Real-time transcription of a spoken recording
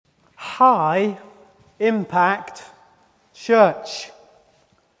high impact church.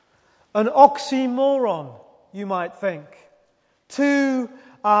 An oxymoron, you might think. Two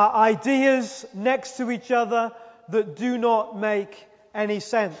ideas next to each other that do not make any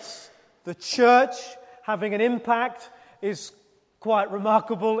sense. The church having an impact is quite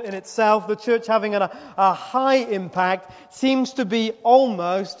remarkable in itself. The church having a high impact seems to be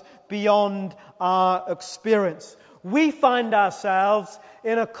almost beyond our experience. We find ourselves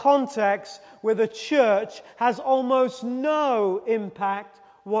in a context where the church has almost no impact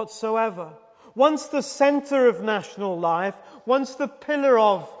whatsoever. Once the center of national life, once the pillar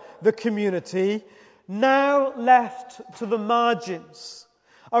of the community, now left to the margins.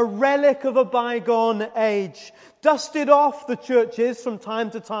 A relic of a bygone age. Dusted off the churches from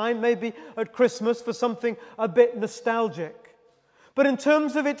time to time, maybe at Christmas for something a bit nostalgic. But in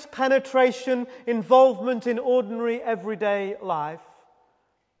terms of its penetration, involvement in ordinary everyday life,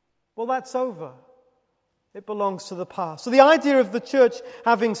 well, that's over. It belongs to the past. So the idea of the church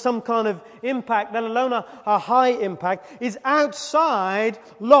having some kind of impact, let alone a high impact, is outside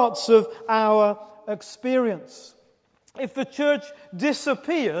lots of our experience. If the church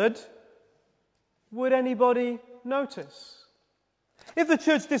disappeared, would anybody notice? If the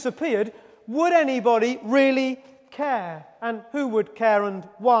church disappeared, would anybody really care? And who would care and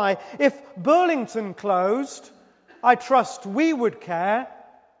why? If Burlington closed, I trust we would care,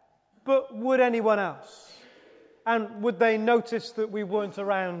 but would anyone else? And would they notice that we weren't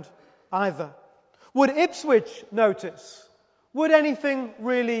around either? Would Ipswich notice? Would anything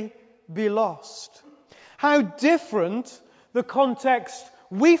really be lost? How different the context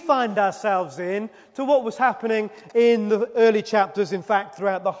we find ourselves in to what was happening in the early chapters, in fact,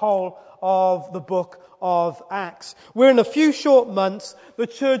 throughout the whole of the book of Acts. Where in a few short months, the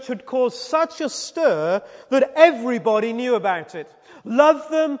church had caused such a stir that everybody knew about it. Love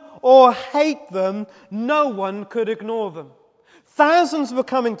them or hate them, no one could ignore them. Thousands were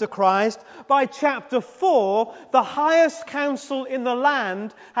coming to Christ. By chapter 4, the highest council in the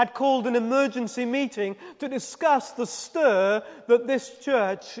land had called an emergency meeting to discuss the stir that this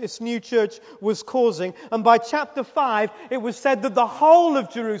church, this new church, was causing. And by chapter 5, it was said that the whole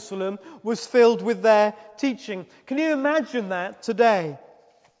of Jerusalem was filled with their teaching. Can you imagine that today?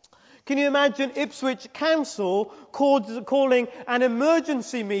 Can you imagine Ipswich Council calling an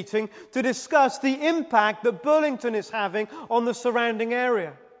emergency meeting to discuss the impact that Burlington is having on the surrounding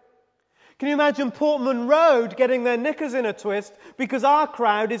area? Can you imagine Portman Road getting their knickers in a twist because our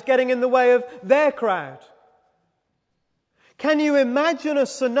crowd is getting in the way of their crowd? Can you imagine a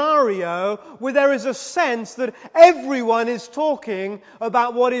scenario where there is a sense that everyone is talking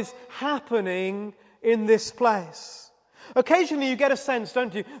about what is happening in this place? Occasionally you get a sense,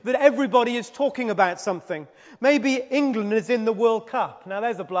 don't you, that everybody is talking about something. Maybe England is in the World Cup. Now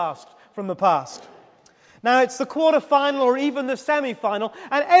there's a blast from the past. Now it's the quarter-final or even the semi-final,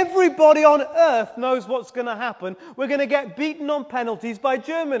 and everybody on earth knows what's going to happen. We're going to get beaten on penalties by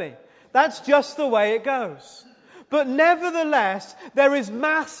Germany. That's just the way it goes. But nevertheless, there is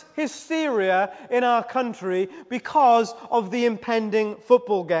mass hysteria in our country because of the impending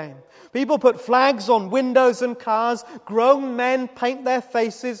football game. People put flags on windows and cars. Grown men paint their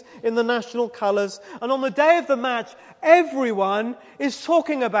faces in the national colours. And on the day of the match, everyone is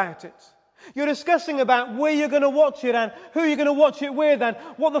talking about it. You're discussing about where you're going to watch it and who you're going to watch it with and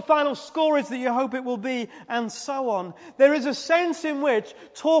what the final score is that you hope it will be and so on. There is a sense in which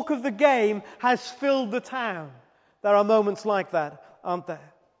talk of the game has filled the town. There are moments like that, aren't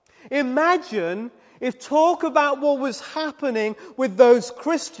there? Imagine if talk about what was happening with those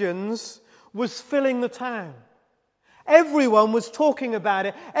Christians was filling the town. Everyone was talking about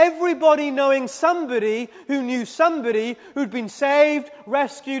it. Everybody knowing somebody who knew somebody who'd been saved,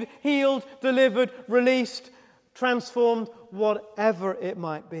 rescued, healed, delivered, released, transformed, whatever it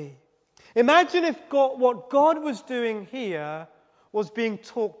might be. Imagine if what God was doing here was being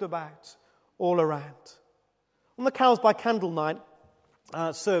talked about all around. On the Cows by Candlelight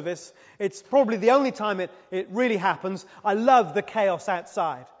service, it's probably the only time it really happens. I love the chaos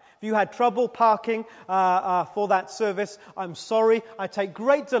outside. If you had trouble parking for that service, I'm sorry. I take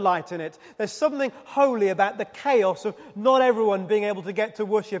great delight in it. There's something holy about the chaos of not everyone being able to get to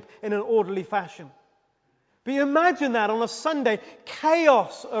worship in an orderly fashion. But you imagine that on a Sunday,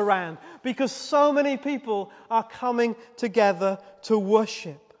 chaos around because so many people are coming together to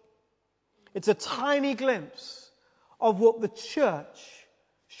worship. It's a tiny glimpse of what the church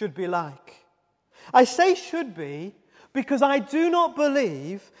should be like. I say should be because I do not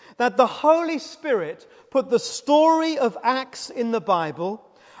believe that the Holy Spirit put the story of Acts in the Bible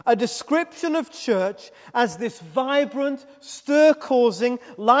A description of church as this vibrant, stir-causing,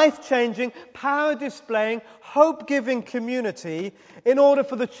 life-changing, power-displaying, hope-giving community in order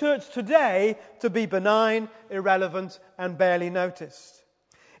for the church today to be benign, irrelevant, and barely noticed.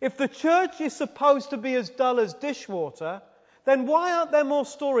 If the church is supposed to be as dull as dishwater, then why aren't there more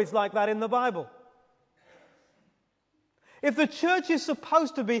stories like that in the Bible? If the church is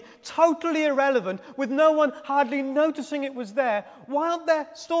supposed to be totally irrelevant, with no one hardly noticing it was there, why aren't there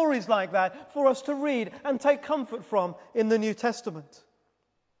stories like that for us to read and take comfort from in the New Testament?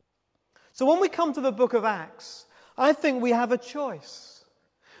 So when we come to the book of Acts, I think we have a choice.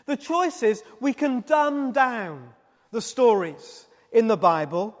 The choice is we can dumb down the stories in the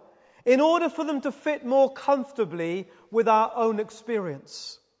Bible in order for them to fit more comfortably with our own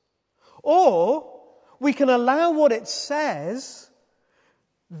experience. Or we can allow what it says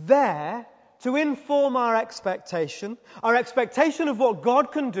there to inform our expectation of what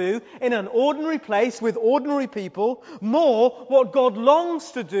God can do in an ordinary place with ordinary people, more what God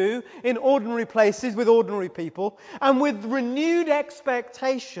longs to do in ordinary places with ordinary people, and with renewed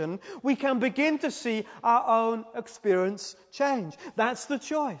expectation, we can begin to see our own experience change. That's the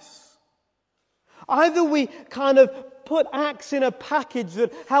choice. Either we kind of put Acts in a package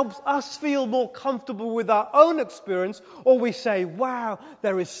that helps us feel more comfortable with our own experience, or we say, wow,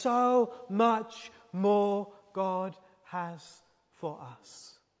 there is so much more God has for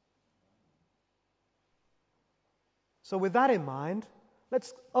us. So with that in mind,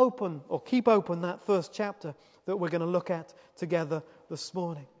 let's keep open that first chapter that we're going to look at together this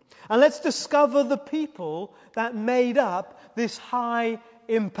morning. And let's discover the people that made up this high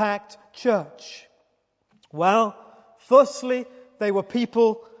impact church. Well, firstly, they were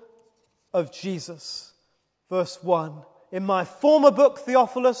people of Jesus. Verse 1. In my former book,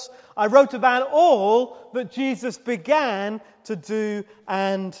 Theophilus, I wrote about all that Jesus began to do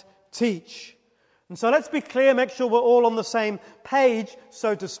and teach. And so let's be clear, make sure we're all on the same page,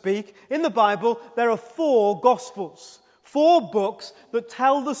 so to speak. In the Bible, there are 4 Gospels. 4 books that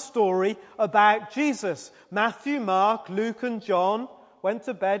tell the story about Jesus. Matthew, Mark, Luke, and John went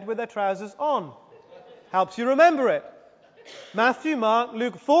to bed with their trousers on. Helps you remember it. Matthew, Mark,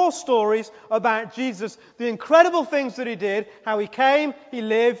 Luke, 4 stories about Jesus, the incredible things that he did, how he came, he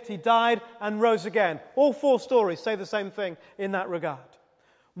lived, he died, and rose again. All 4 stories say the same thing in that regard.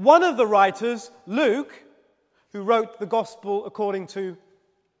 One of the writers, Luke, who wrote the Gospel according to...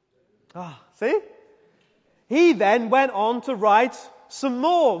 He then went on to write some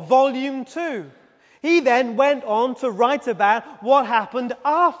more, volume 2. He then went on to write about what happened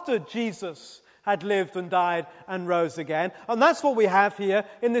after Jesus had lived and died and rose again. And that's what we have here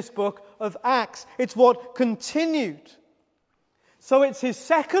in this book of Acts. It's what continued. So it's his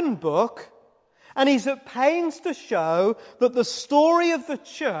second book, and he's at pains to show that the story of the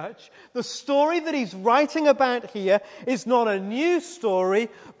church, the story that he's writing about here, is not a new story,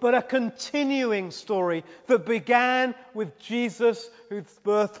 but a continuing story that began with Jesus, whose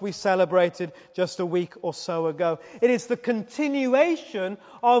birth we celebrated just a week or so ago. It is the continuation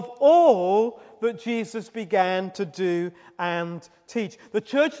of all that Jesus began to do and teach. The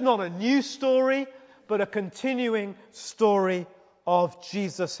church is not a new story, but a continuing story of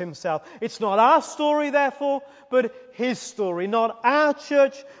Jesus himself. It's not our story, therefore, but his story. Not our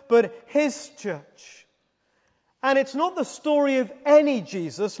church, but his church. And it's not the story of any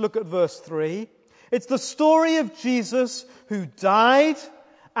Jesus. Look at verse 3. It's the story of Jesus who died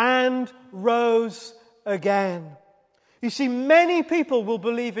and rose again. You see, many people will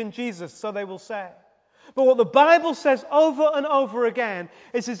believe in Jesus, so they will say. But what the Bible says over and over again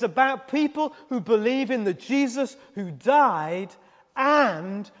is it's about people who believe in the Jesus who died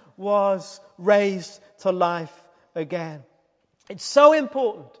and was raised to life again. It's so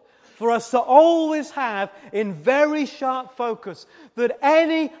important for us to always have in very sharp focus that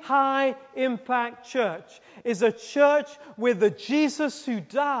any high impact church is a church where the Jesus who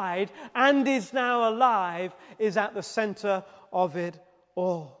died and is now alive is at the center of it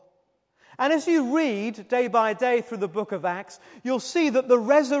all. And as you read day by day through the book of Acts, you'll see that the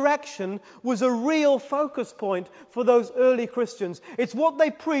resurrection was a real focus point for those early Christians. It's what they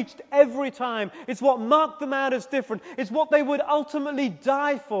preached every time. It's what marked them out as different. It's what they would ultimately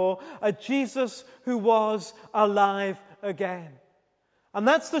die for, a Jesus who was alive again. And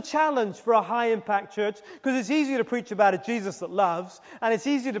that's the challenge for a high-impact church, because it's easier to preach about a Jesus that loves, and it's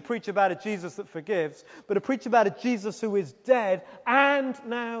easier to preach about a Jesus that forgives, but to preach about a Jesus who is dead and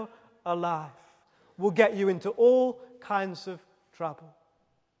now alive will get you into all kinds of trouble.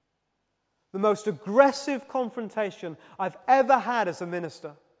 The most aggressive confrontation I've ever had as a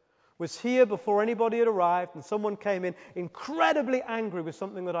minister was here before anybody had arrived, and someone came in incredibly angry with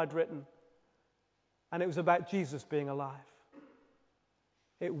something that I'd written. And it was about Jesus being alive.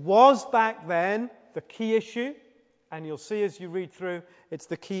 It was back then the key issue, and you'll see as you read through, it's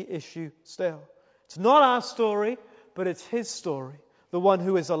the key issue still. It's not our story, but it's his story, the one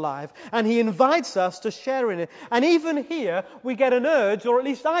who is alive. And he invites us to share in it. And even here, we get an urge, or at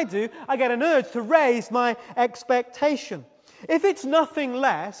least I do, I get an urge to raise my expectation. If it's nothing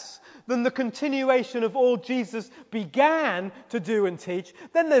less than the continuation of all Jesus began to do and teach,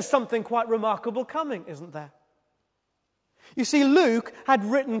 then there's something quite remarkable coming, isn't there? You see, Luke had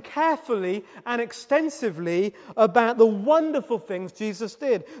written carefully and extensively about the wonderful things Jesus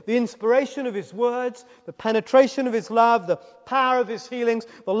did. The inspiration of his words, the penetration of his love, the power of his healings,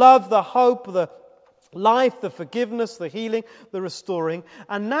 the love, the hope, the life, the forgiveness, the healing, the restoring.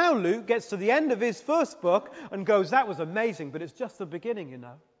 And now Luke gets to the end of his first book and goes, that was amazing, but it's just the beginning, you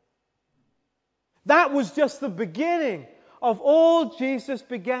know. That was just the beginning of all Jesus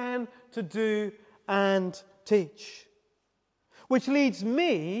began to do and teach. Which leads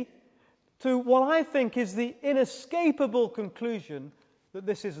me to what I think is the inescapable conclusion that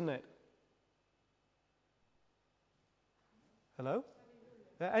this isn't it. Hello?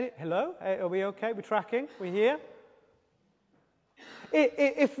 Hello? Are we okay? We're tracking? We're here?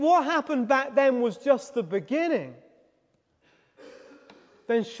 If what happened back then was just the beginning,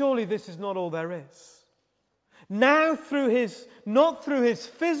 then surely this is not all there is. Now not through his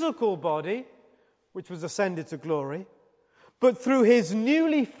physical body, which was ascended to glory, but through his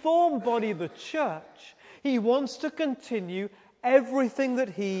newly formed body, the church, he wants to continue everything that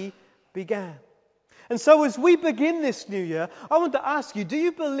he began. And so as we begin this new year, I want to ask you, do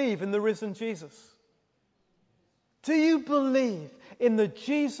you believe in the risen Jesus? Do you believe in the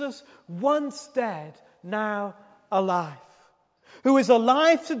Jesus once dead, now alive? Who is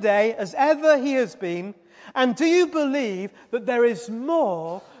alive today as ever he has been? And do you believe that there is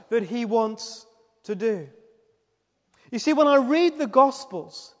more that he wants to do? You see, when I read the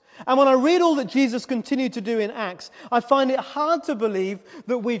Gospels, and when I read all that Jesus continued to do in Acts, I find it hard to believe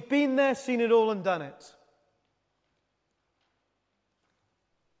that we've been there, seen it all, and done it.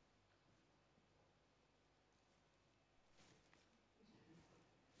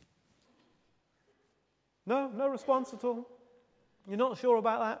 No response at all? You're not sure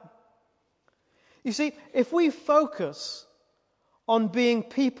about that? You see, if we focus on being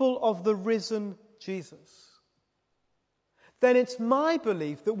people of the risen Jesus, then it's my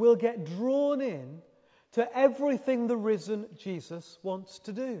belief that we'll get drawn in to everything the risen Jesus wants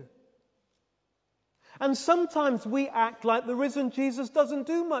to do. And sometimes we act like the risen Jesus doesn't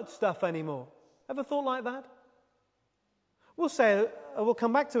do much stuff anymore. Ever thought like that? We'll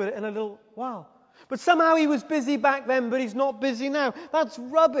come back to it in a little while. But somehow he was busy back then, but he's not busy now. That's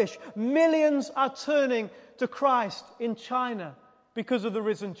rubbish. Millions are turning to Christ in China because of the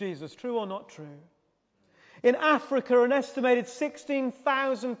risen Jesus. True or not true? In Africa, an estimated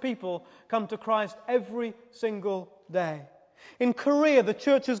 16,000 people come to Christ every single day. In Korea, the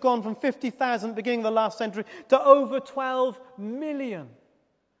church has gone from 50,000 at the beginning of the last century to over 12 million.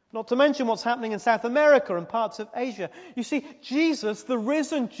 Not to mention what's happening in South America and parts of Asia. You see, Jesus, the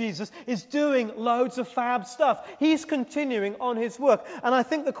risen Jesus, is doing loads of fab stuff. He's continuing on his work. And I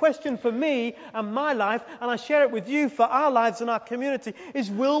think the question for me and my life, and I share it with you for our lives and our community,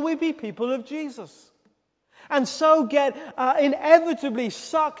 is will we be people of Jesus? And so get inevitably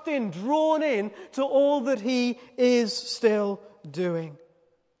sucked in, drawn in to all that he is still doing.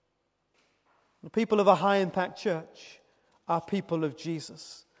 The people of a high-impact church are people of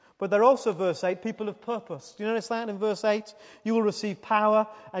Jesus. But they're also, verse 8, people of purpose. Do you notice that in verse 8? You will receive power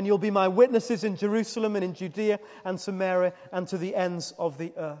and you'll be my witnesses in Jerusalem and in Judea and Samaria and to the ends of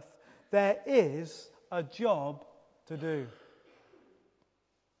the earth. There is a job to do.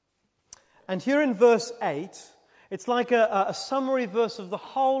 And here in verse 8, it's like a summary verse of the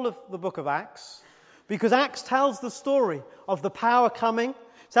whole of the book of Acts, because Acts tells the story of the power coming,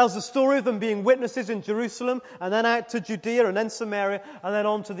 tells the story of them being witnesses in Jerusalem, and then out to Judea, and then Samaria, and then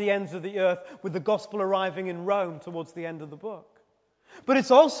on to the ends of the earth, with the gospel arriving in Rome towards the end of the book. But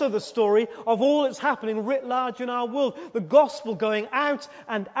it's also the story of all that's happening writ large in our world. The gospel going out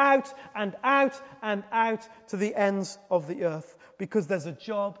and out and out and out to the ends of the earth. Because there's a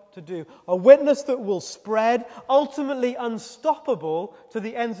job to do. A witness that will spread, ultimately unstoppable, to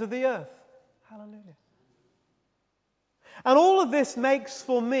the ends of the earth. Hallelujah. And all of this makes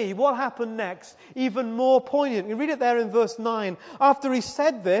for me what happened next even more poignant. You read it there in verse 9. After he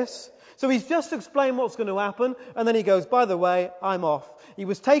said this, So he's just explained what's going to happen, and then he goes, by the way, I'm off. He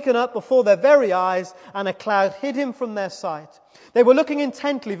was taken up before their very eyes, and a cloud hid him from their sight. They were looking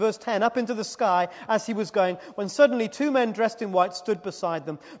intently, verse 10, up into the sky as he was going, when suddenly 2 men dressed in white stood beside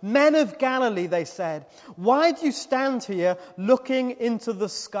them. Men of Galilee, they said, why do you stand here looking into the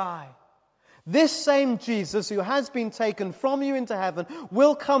sky? This same Jesus who has been taken from you into heaven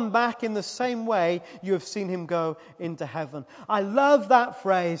will come back in the same way you have seen him go into heaven. I love that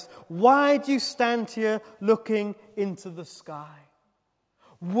phrase. Why do you stand here looking into the sky?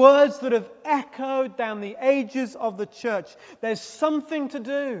 Words that have echoed down the ages of the church. There's something to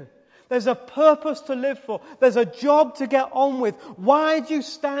do. There's a purpose to live for. There's a job to get on with. Why do you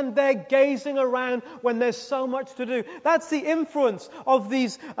stand there gazing around when there's so much to do? That's the influence of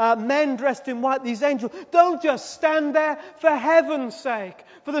these men dressed in white, these angels. Don't just stand there for heaven's sake,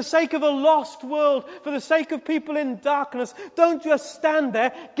 for the sake of a lost world, for the sake of people in darkness. Don't just stand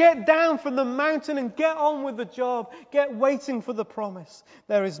there. Get down from the mountain and get on with the job. Get waiting for the promise.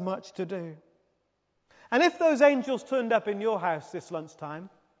 There is much to do. And if those angels turned up in your house this lunchtime,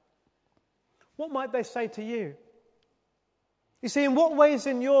 what might they say to you? You see, in what ways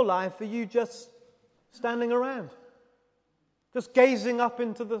in your life are you just standing around? Just gazing up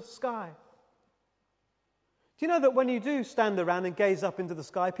into the sky? Do you know that when you do stand around and gaze up into the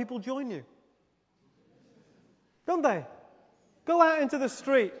sky, people join you? Don't they? Go out into the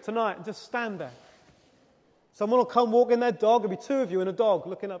street tonight and just stand there. Someone will come walking their dog. There'll be 2 of you and a dog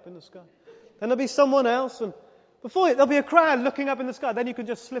looking up in the sky. Then there'll be someone else, and before you, there'll be a crowd looking up in the sky. Then you can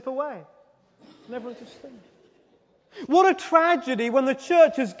just slip away. And everyone just thinks. What a tragedy when the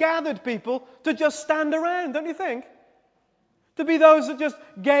church has gathered people to just stand around, don't you think? To be those that just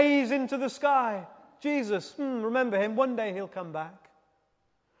gaze into the sky. Jesus, remember him, one day he'll come back.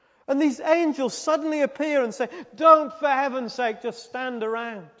 And these angels suddenly appear and say, don't for heaven's sake just stand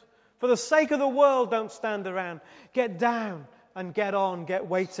around. For the sake of the world, don't stand around. Get down and get on, get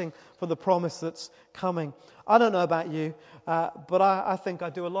waiting for the promise that's coming. I don't know about you, but I think I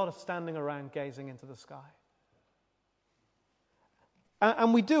do a lot of standing around gazing into the sky.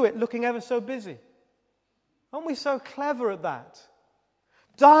 And we do it looking ever so busy. Aren't we so clever at that?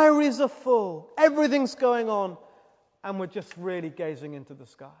 Diaries are full, everything's going on, and we're just really gazing into the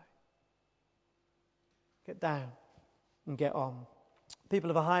sky. Get down and get on. People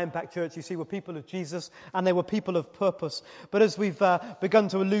of a high impact church, you see, were people of Jesus, and they were people of purpose. But as we've begun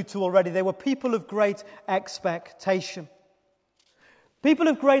to allude to already, they were people of great expectation. People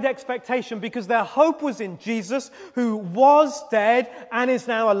of great expectation because their hope was in Jesus, who was dead and is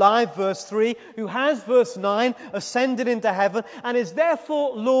now alive, verse 3, who has, verse 9, ascended into heaven and is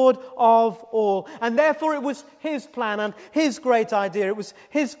therefore Lord of all. And therefore it was his plan and his great idea. It was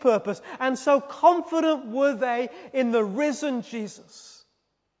his purpose. And so confident were they in the risen Jesus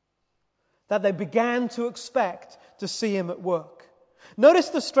that they began to expect to see him at work. Notice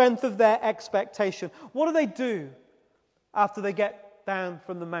the strength of their expectation. What do after they get down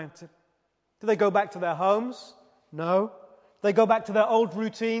from the mountain? Do they go back to their homes? No. Do they go back to their old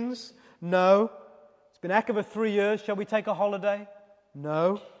routines? No. It's been a heck of a 3 years. Shall we take a holiday?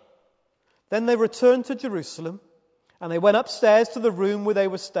 No. Then they returned to Jerusalem, and they went upstairs to the room where they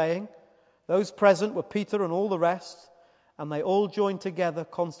were staying. Those present were Peter and all the rest, and they all joined together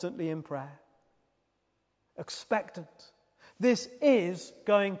constantly in prayer. Expectant. This is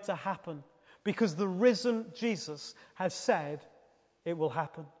going to happen because the risen Jesus has said it will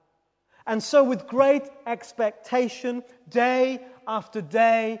happen. And so with great expectation, day after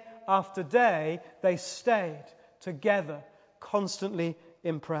day after day, they stayed together constantly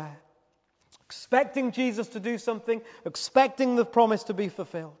in prayer. Expecting Jesus to do something, expecting the promise to be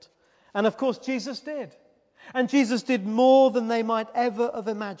fulfilled. And of course, Jesus did. And Jesus did more than they might ever have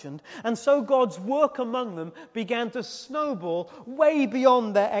imagined. And so God's work among them began to snowball way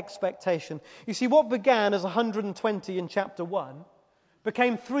beyond their expectation. You see, what began as 120 in chapter 1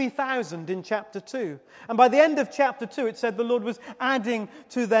 became 3,000 in chapter 2. And by the end of chapter 2, it said the Lord was adding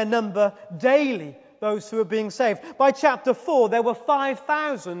to their number daily those who were being saved. By chapter 4, there were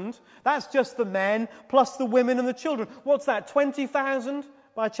 5,000. That's just the men, plus the women and the children. What's that, 20,000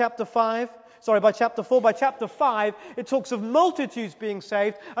 by chapter 5? By chapter 4. By chapter 5, it talks of multitudes being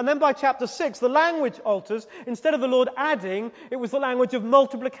saved. And then by chapter 6, the language alters. Instead of the Lord adding, it was the language of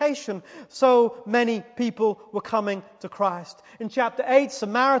multiplication. So many people were coming to Christ. In chapter 8,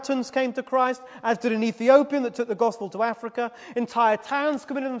 Samaritans came to Christ, as did an Ethiopian that took the gospel to Africa. Entire towns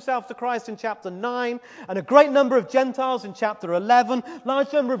committed themselves to Christ in chapter 9. And a great number of Gentiles in chapter 11.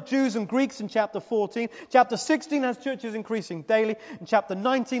 Large number of Jews and Greeks in chapter 14. Chapter 16 has churches increasing daily. In chapter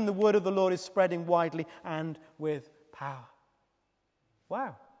 19, the word of the Lord is spreading widely and with power.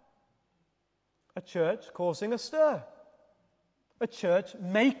 Wow. a church causing a stir. A church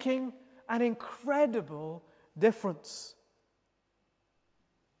making an incredible difference.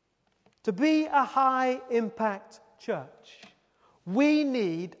 To be a high impact church, we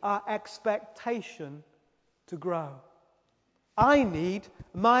need our expectation to grow. I need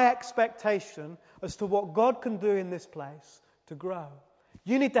my expectation as to what God can do in this place to grow.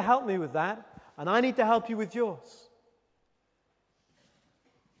 You need to help me with that, and I need to help you with yours.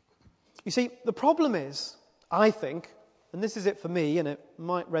 You see, the problem is, I think, and this is it for me, and it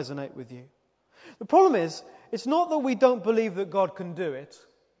might resonate with you. The problem is, it's not that we don't believe that God can do it.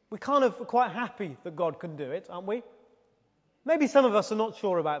 We're kind of quite happy that God can do it, aren't we? Maybe some of us are not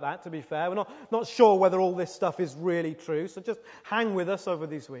sure about that, to be fair. We're not sure whether all this stuff is really true, so just hang with us over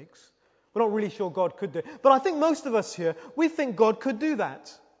these weeks. We're not really sure God could do it. But I think most of us here, we think God could do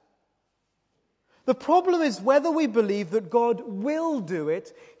that. The problem is whether we believe that God will do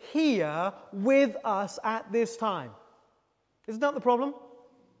it here with us at this time. Isn't that the problem?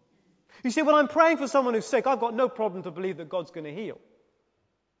 You see, when I'm praying for someone who's sick, I've got no problem to believe that God's going to heal.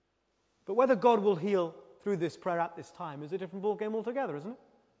 But whether God will heal through this prayer at this time is a different ballgame altogether, isn't it?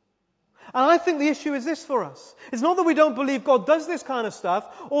 And I think the issue is this for us. It's not that we don't believe God does this kind of stuff,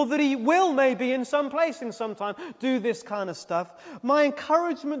 or that He will maybe in some place in some time do this kind of stuff. My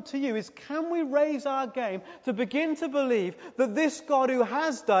encouragement to you is, can we raise our game to begin to believe that this God who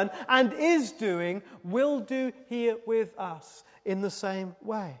has done and is doing will do here with us in the same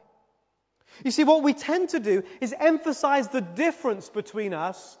way? You see, what we tend to do is emphasize the difference between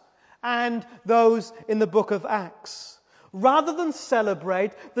us and those in the book of Acts, rather than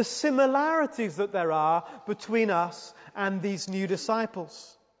celebrate the similarities that there are between us and these new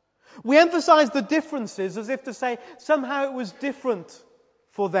disciples. We emphasize the differences as if to say somehow it was different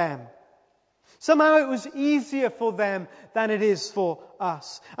for them. Somehow it was easier for them than it is for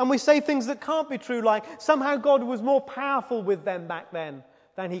us. And we say things that can't be true, like somehow God was more powerful with them back then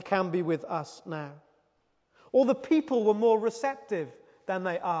than He can be with us now. Or the people were more receptive than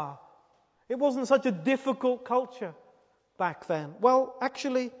they are. It wasn't such a difficult culture back then. Well,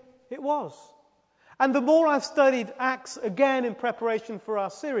 actually, it was. And the more I've studied Acts again in preparation for our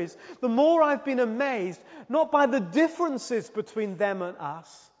series, the more I've been amazed, not by the differences between them and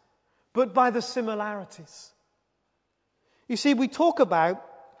us, but by the similarities. You see, we talk about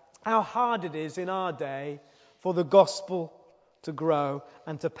how hard it is in our day for the gospel to grow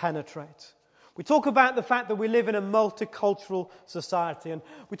and to penetrate. We talk about the fact that we live in a multicultural society, and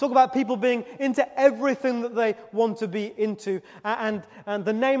we talk about people being into everything that they want to be into, and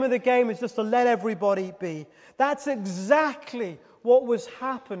the name of the game is just to let everybody be. That's exactly what was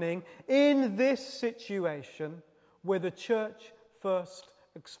happening in this situation where the church first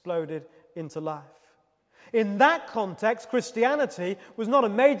exploded into life. In that context, Christianity was not a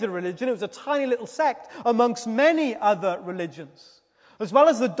major religion, it was a tiny little sect amongst many other religions. As well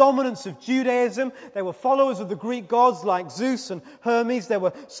as the dominance of Judaism, there were followers of the Greek gods like Zeus and Hermes. There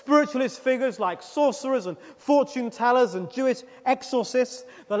were spiritualist figures like sorcerers and fortune tellers and Jewish exorcists.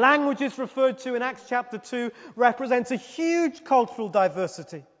 The languages referred to in Acts chapter 2 represents a huge cultural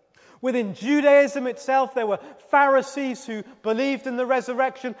diversity. Within Judaism itself, there were Pharisees who believed in the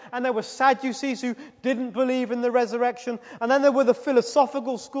resurrection, and there were Sadducees who didn't believe in the resurrection. And then there were the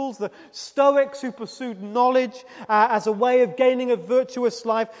philosophical schools, the Stoics who pursued knowledge as a way of gaining a virtuous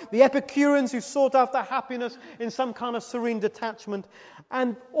life, the Epicureans who sought after happiness in some kind of serene detachment.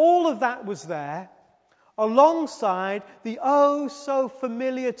 And all of that was there alongside the oh so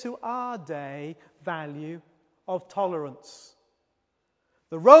familiar to our day value of tolerance.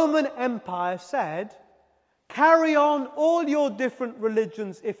 The Roman Empire said, carry on all your different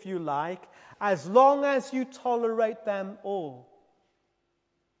religions if you like, as long as you tolerate them all.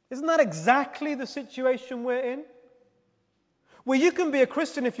 Isn't that exactly the situation we're in? Where you can be a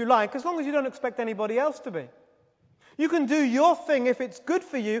Christian if you like, as long as you don't expect anybody else to be. You can do your thing if it's good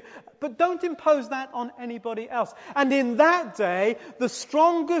for you, but don't impose that on anybody else. And in that day, the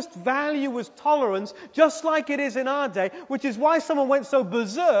strongest value was tolerance, just like it is in our day, which is why someone went so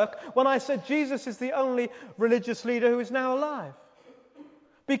berserk when I said Jesus is the only religious leader who is now alive.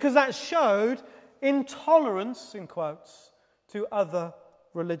 Because that showed intolerance, in quotes, to other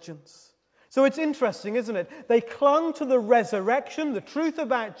religions. So it's interesting, isn't it? They clung to the resurrection, the truth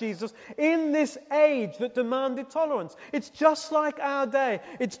about Jesus, in this age that demanded tolerance. It's just like our day.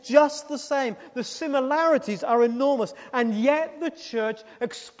 It's just the same. The similarities are enormous. And yet the church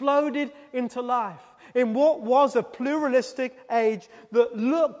exploded into life in what was a pluralistic age that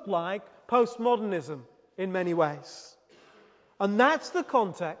looked like postmodernism in many ways. And that's the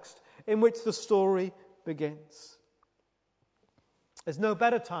context in which the story begins. There's no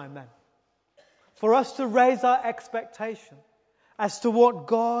better time then for us to raise our expectation as to what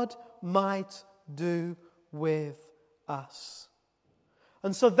God might do with us.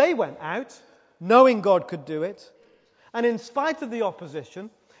 And so they went out, knowing God could do it, and in spite of the opposition,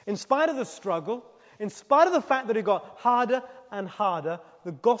 in spite of the struggle, in spite of the fact that it got harder and harder,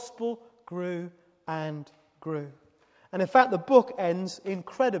 the gospel grew and grew. And in fact, the book ends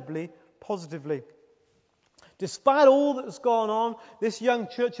incredibly positively. Despite all that's gone on, this young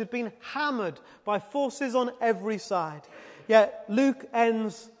church had been hammered by forces on every side. Yet Luke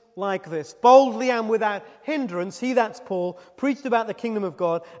ends like this: boldly and without hindrance, he, that's Paul, preached about the kingdom of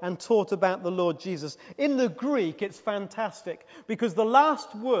God and taught about the Lord Jesus. In the Greek, it's fantastic, because the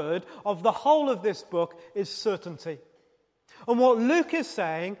last word of the whole of this book is certainty. And what Luke is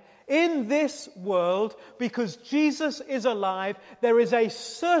saying, in this world, because Jesus is alive, there is a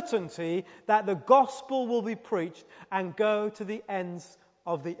certainty that the gospel will be preached and go to the ends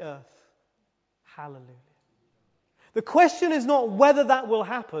of the earth. Hallelujah. The question is not whether that will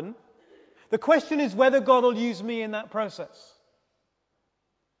happen. The question is whether God will use me in that process.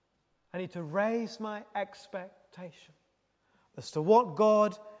 I need to raise my expectation as to what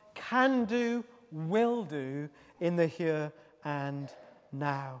God can do, will do in the here and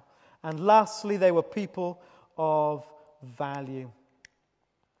now. And lastly, they were people of value.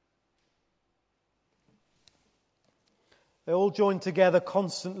 They all joined together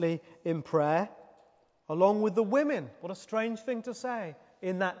constantly in prayer, along with the women. What a strange thing to say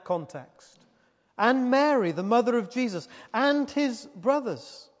in that context. And Mary, the mother of Jesus, and his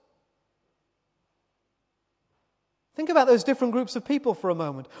brothers. Think about those different groups of people for a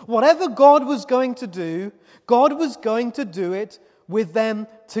moment. Whatever God was going to do, God was going to do it with them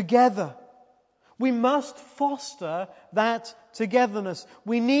together. We must foster that togetherness.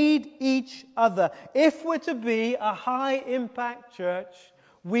 We need each other. If we're to be a high-impact church,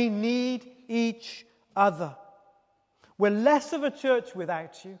 we need each other. We're less of a church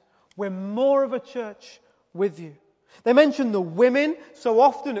without you. We're more of a church with you. They mention the women, so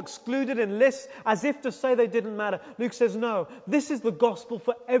often excluded in lists, as if to say they didn't matter. Luke says, no, this is the gospel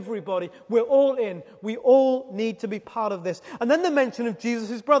for everybody. We're all in. We all need to be part of this. And then the mention of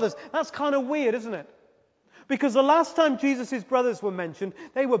Jesus' brothers. That's kind of weird, isn't it? Because the last time Jesus' brothers were mentioned,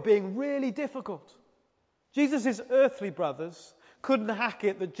 they were being really difficult. Jesus' earthly brothers couldn't hack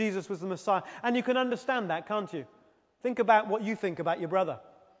it that Jesus was the Messiah. And you can understand that, can't you? Think about what you think about your brother.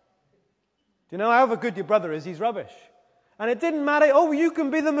 Do you know, however good your brother is, he's rubbish. And it didn't matter, oh, you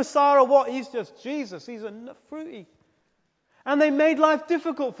can be the Messiah or what, he's just Jesus, he's a fruity. And they made life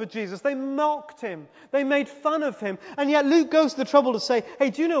difficult for Jesus. They mocked him. They made fun of him. And yet Luke goes to the trouble to say, hey,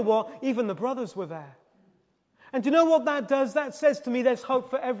 do you know what? Even the brothers were there. And do you know what that does? That says to me there's hope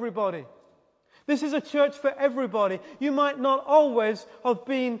for everybody. This is a church for everybody. You might not always have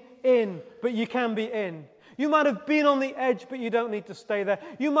been in, but you can be in. You might have been on the edge, but you don't need to stay there.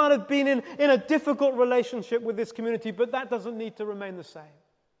 You might have been in a difficult relationship with this community, but that doesn't need to remain the same.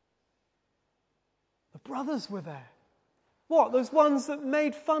 The brothers were there. What? Those ones that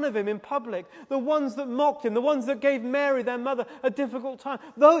made fun of him in public. The ones that mocked him. The ones that gave Mary, their mother, a difficult time.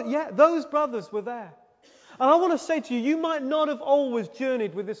 Those brothers were there. And I want to say to you, you might not have always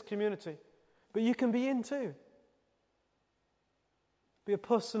journeyed with this community, but you can be in too. Be a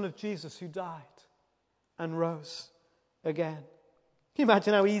person of Jesus who died and rose again. Can you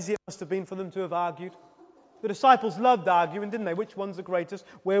imagine how easy it must have been for them to have argued? The disciples loved arguing, didn't they? Which one's the greatest?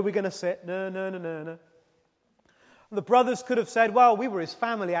 Where are we going to sit? No. And the brothers could have said, well, we were his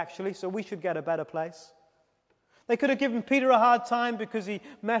family actually, so we should get a better place. They could have given Peter a hard time because he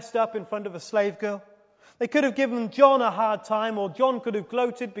messed up in front of a slave girl. They could have given John a hard time, or John could have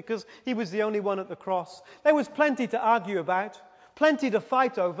gloated because he was the only one at the cross. There was plenty to argue about, plenty to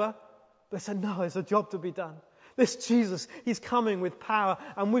fight over. They said, no, there's a job to be done. This Jesus, he's coming with power,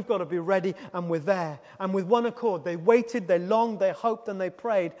 and we've got to be ready, and we're there. And with one accord, they waited, they longed, they hoped, and they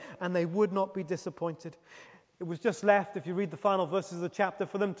prayed, and they would not be disappointed. It was just left, if you read the final verses of the chapter,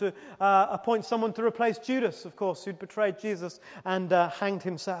 for them to appoint someone to replace Judas, of course, who'd betrayed Jesus and hanged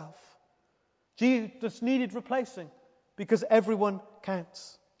himself. Jesus needed replacing, because everyone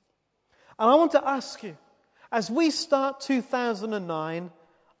counts. And I want to ask you, as we start 2009,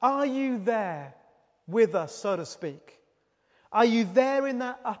 are you there with us, so to speak? Are you there in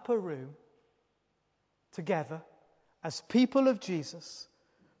that upper room together as people of Jesus,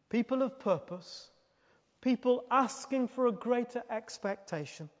 people of purpose, people asking for a greater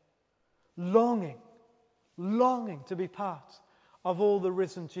expectation, longing to be part of all the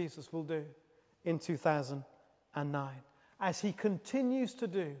risen Jesus will do in 2009 as he continues to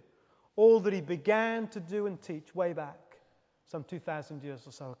do all that he began to do and teach way back some 2,000 years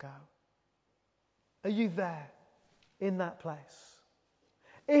or so ago? Are you there in that place?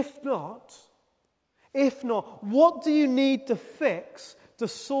 If not, what do you need to fix, to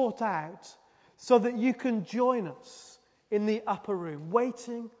sort out, so that you can join us in the upper room,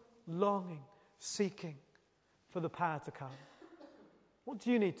 waiting, longing, seeking for the power to come? What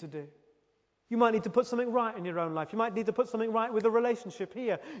do you need to do? You might need to put something right in your own life. You might need to put something right with a relationship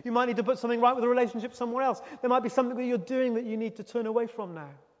here. You might need to put something right with a relationship somewhere else. There might be something that you're doing that you need to turn away from now.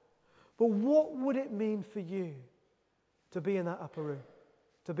 But what would it mean for you to be in that upper room,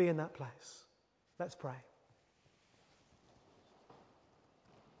 to be in that place? Let's pray.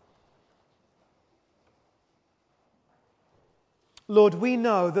 Lord, we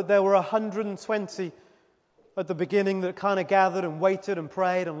know that there were 120 at the beginning that kind of gathered and waited and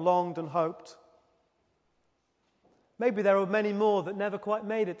prayed and longed and hoped. Maybe there were many more that never quite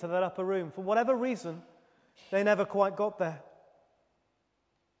made it to that upper room. For whatever reason, they never quite got there.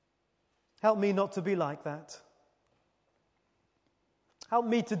 Help me not to be like that. Help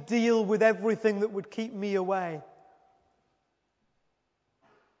me to deal with everything that would keep me away.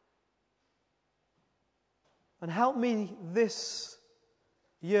 And help me this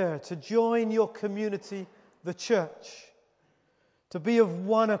year to join your community, the church, to be of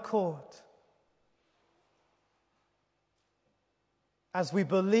one accord as we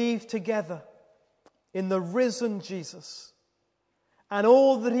believe together in the risen Jesus and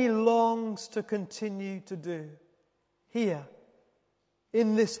all that he longs to continue to do here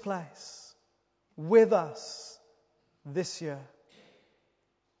in this place with us this year.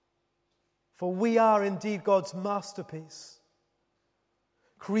 For we are indeed God's masterpiece,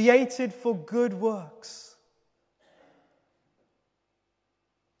 created for good works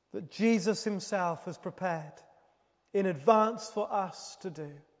that Jesus himself has prepared in advance for us to do.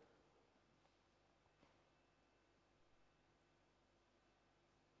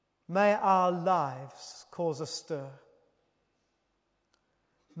 May our lives cause a stir.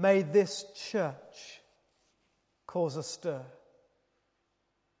 May this church cause a stir.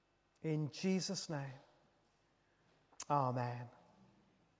 In Jesus' name, amen.